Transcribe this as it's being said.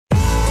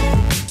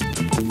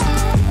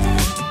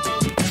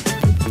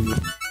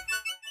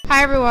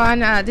Hi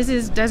everyone, this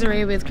is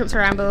Desiree with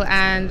Ramble,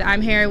 and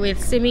I'm here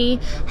with Simi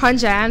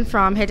Hunjan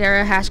from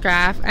Hedera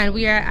Hashgraph, and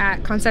we are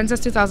at Consensus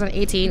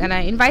 2018, and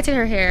I invited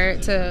her here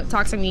to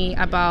talk to me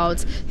about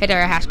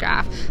Hedera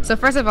Hashgraph. So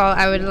first of all,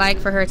 I would like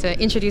for her to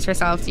introduce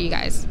herself to you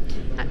guys.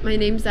 My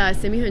name's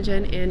Simi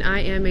Hunjan, and I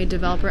am a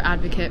developer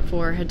advocate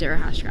for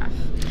Hedera Hashgraph.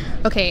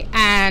 Okay,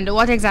 and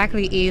what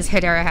exactly is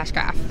Hedera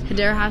Hashgraph?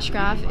 Hedera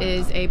Hashgraph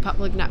is a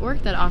public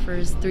network that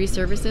offers 3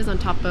 services on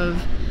top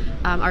of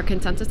our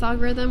consensus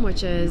algorithm,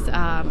 which is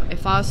a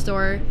file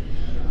store,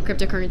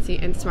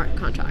 cryptocurrency, and smart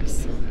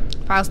contracts.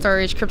 File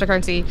storage,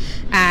 cryptocurrency,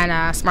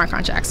 and smart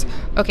contracts.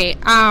 Okay.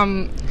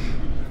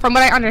 From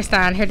what I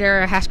understand,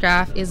 Hedera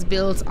Hashgraph is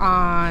built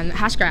on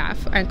Hashgraph,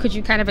 and could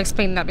you kind of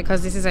explain that,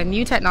 because this is a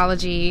new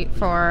technology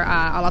for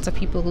a lot of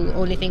people who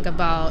only think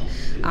about,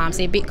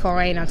 say,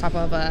 Bitcoin on top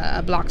of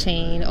a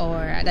blockchain,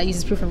 or that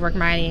uses proof of work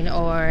mining,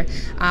 or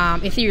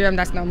Ethereum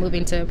that's now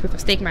moving to proof of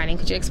stake mining.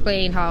 Could you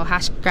explain how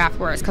Hashgraph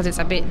works, because it's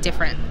a bit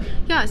different?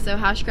 Yeah, so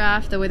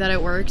Hashgraph, the way that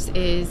it works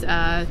is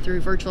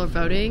through virtual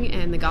voting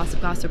and the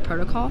Gossip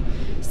protocol.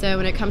 So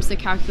when it comes to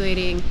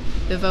calculating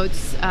the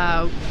votes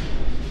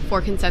for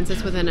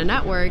consensus within a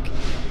network,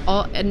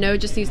 a node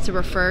just needs to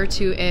refer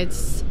to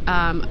its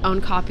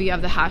own copy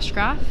of the hash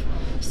graph.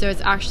 So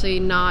it's actually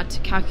not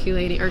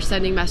calculating or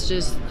sending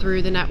messages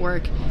through the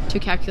network to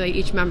calculate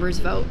each member's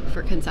vote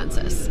for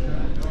consensus.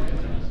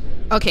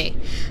 Okay,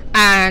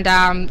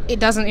 and it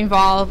doesn't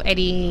involve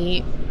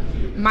any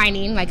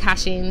mining, like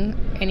hashing,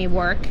 any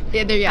work.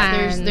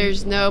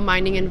 There's no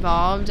mining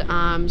involved.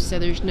 So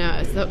there's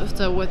no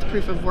so with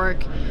proof of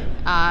work,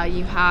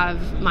 you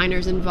have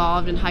miners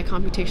involved in high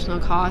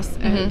computational costs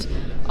and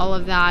all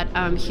of that.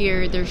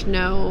 Here, there's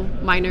no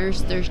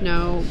miners.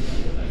 You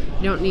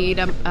don't need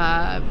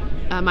a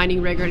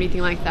mining rig or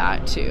anything like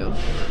that to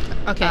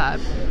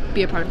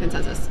be a part of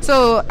consensus.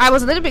 So I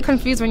was a little bit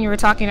confused when you were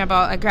talking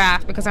about a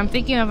graph, because I'm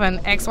thinking of an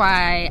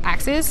XY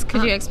axis.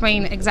 Could you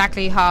explain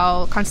exactly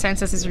how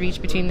consensus is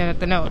reached between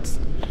the nodes?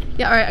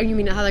 Yeah, or you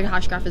mean how the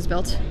hash graph is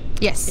built?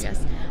 Yes.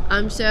 Yes.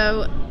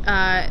 So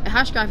a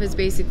hash graph is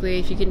basically,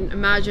 if you can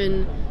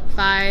imagine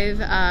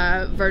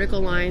 5 vertical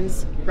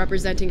lines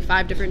representing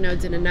 5 different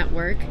nodes in a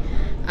network.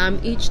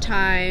 Each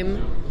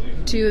time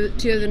two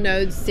of the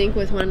nodes sync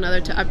with one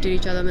another to update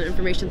each other on the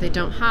information they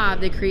don't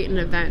have, they create an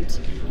event.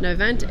 An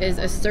event is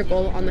a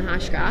circle on the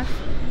hash graph,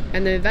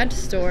 and the event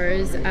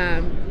stores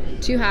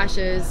 2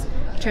 hashes,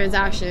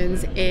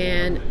 transactions,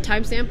 and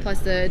timestamp plus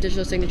the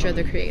digital signature of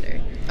the creator.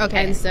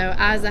 Okay. And so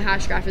as the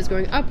hash graph is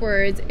going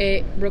upwards,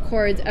 it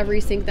records every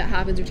sync that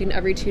happens between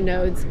every 2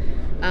 nodes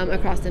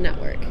across the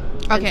network.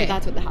 Okay. And so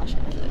that's what the hash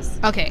graph is.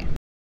 Okay.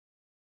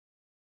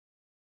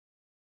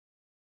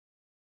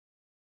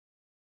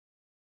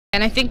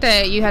 And I think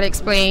that you had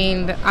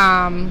explained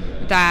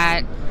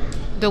that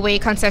the way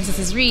consensus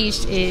is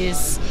reached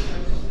is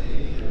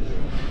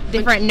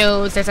different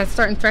nodes. There's a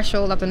certain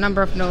threshold of the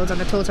number of nodes on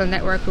the total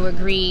network who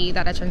agree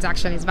that a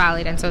transaction is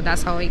valid, and so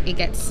that's how it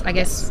gets, I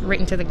guess,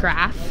 written to the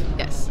graph.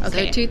 Yes.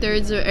 Okay.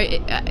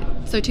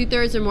 So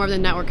 2/3 or more of the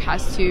network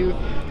has to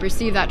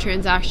receive that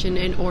transaction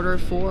in order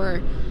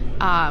for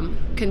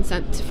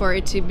consent for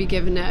it to be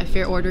given a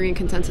fair ordering and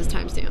consensus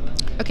timestamp.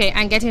 Okay,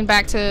 and getting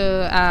back to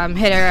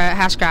Hedera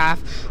Hashgraph,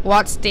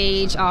 what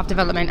stage of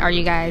development are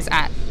you guys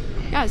at?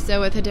 Yeah,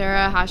 so with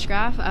Hedera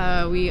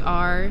Hashgraph, we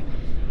are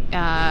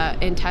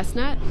in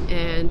testnet,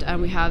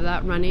 and we have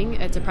that running.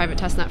 It's a private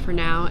testnet for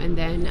now, and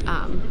then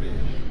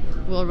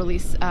we'll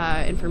release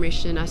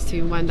information as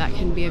to when that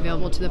can be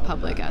available to the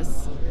public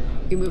as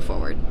we move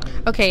forward.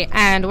 Okay,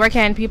 and where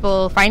can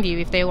people find you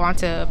if they want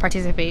to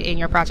participate in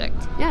your project?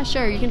 Yeah,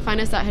 sure. You can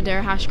find us at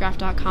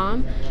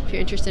HederaHashgraph.com. If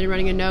you're interested in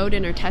running a node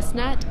in our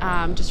testnet,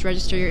 just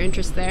register your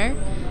interest there,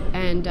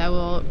 and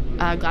we'll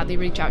gladly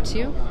reach out to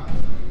you.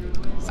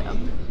 So.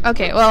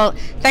 Okay, well,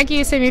 thank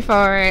you, Simi,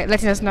 for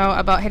letting us know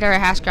about Hedera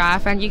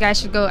Hashgraph, and you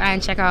guys should go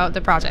and check out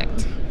the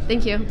project.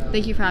 Thank you.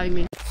 Thank you for having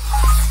me.